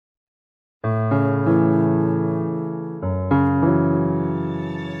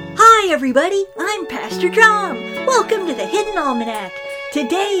everybody, I'm Pastor Drum. Welcome to the Hidden Almanac.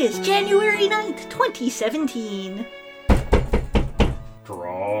 Today is January 9th, 2017.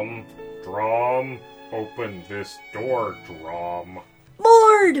 Drum, open this door, Drum.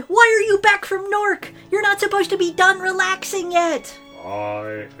 Mord, why are you back from Nork? You're not supposed to be done relaxing yet.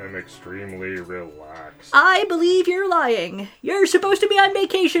 I am extremely relaxed. I believe you're lying. You're supposed to be on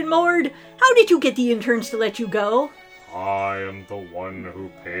vacation, Mord. How did you get the interns to let you go? I am the one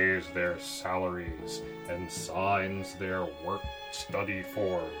who pays their salaries and signs their work-study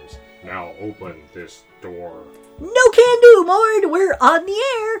forms. Now open this door. No can do, Mord. We're on the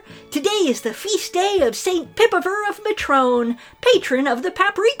air. Today is the feast day of St. Pippiver of Matrone, patron of the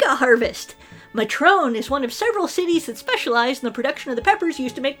paprika harvest. Matrone is one of several cities that specialize in the production of the peppers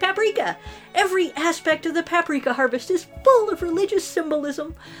used to make paprika. Every aspect of the paprika harvest is full of religious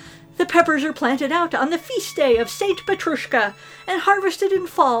symbolism. The peppers are planted out on the feast day of St. Petrushka and harvested in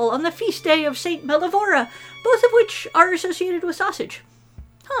fall on the feast day of St. Melivora, both of which are associated with sausage.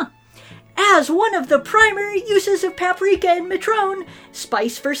 As one of the primary uses of paprika in Matrone,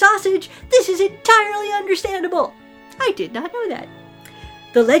 spice for sausage, this is entirely understandable. I did not know that.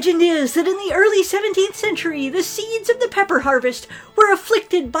 The legend is that in the early 17th century, the seeds of the pepper harvest were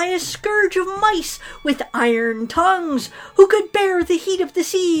afflicted by a scourge of mice with iron tongues who could bear the heat of the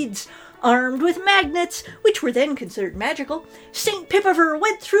seeds. Armed with magnets, which were then considered magical, St. Pippiver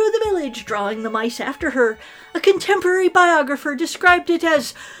went through the village, drawing the mice after her. A contemporary biographer described it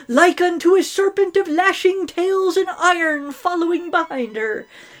as like unto a serpent of lashing tails and iron following behind her.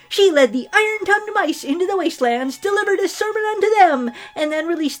 She led the iron-tongued mice into the wastelands, delivered a sermon unto them, and then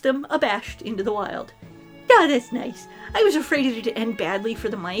released them abashed into the wild. Oh, that's nice. I was afraid it would end badly for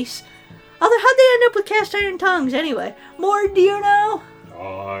the mice. Although, how'd they end up with cast iron tongues anyway? Mord, do you know?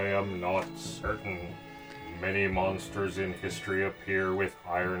 I am not certain. Many monsters in history appear with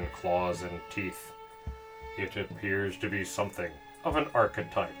iron claws and teeth. It appears to be something of an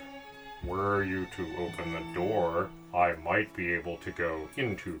archetype. Were you to open the door, I might be able to go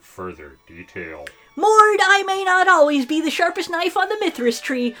into further detail. Mord, I may not always be the sharpest knife on the Mithras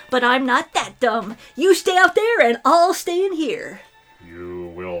tree, but I'm not that dumb. You stay out there and I'll stay in here.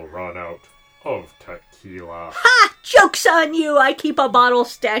 You will run out of tequila. Ha! Joke's on you! I keep a bottle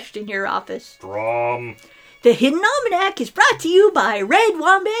stashed in your office. Drum. The Hidden Almanac is brought to you by Red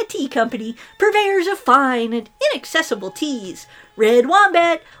Wombat Tea Company, purveyors of fine and inaccessible teas. Red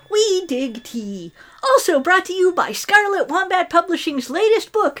Wombat, we dig tea. Also brought to you by Scarlet Wombat Publishing's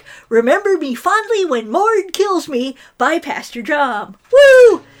latest book, Remember Me Fondly When Mord Kills Me, by Pastor Drum.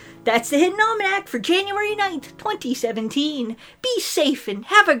 Woo! That's the Hidden Almanac for January 9th, 2017. Be safe and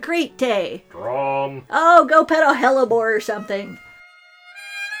have a great day. Drum. Oh, go pet a hellebore or something.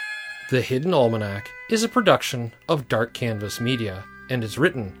 The Hidden Almanac is a production of Dark Canvas Media and is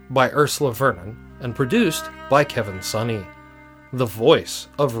written by Ursula Vernon and produced by Kevin Sonney. The voice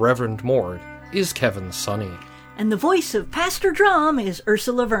of Reverend Mord is Kevin Sonney. And the voice of Pastor Drum is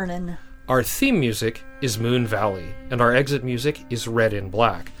Ursula Vernon. Our theme music is Moon Valley, and our exit music is Red in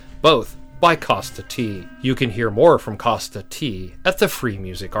Black, both by Costa T. You can hear more from Costa T at the Free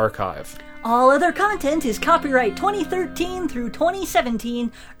Music Archive. All other content is copyright 2013 through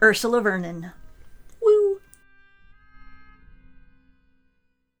 2017, Ursula Vernon.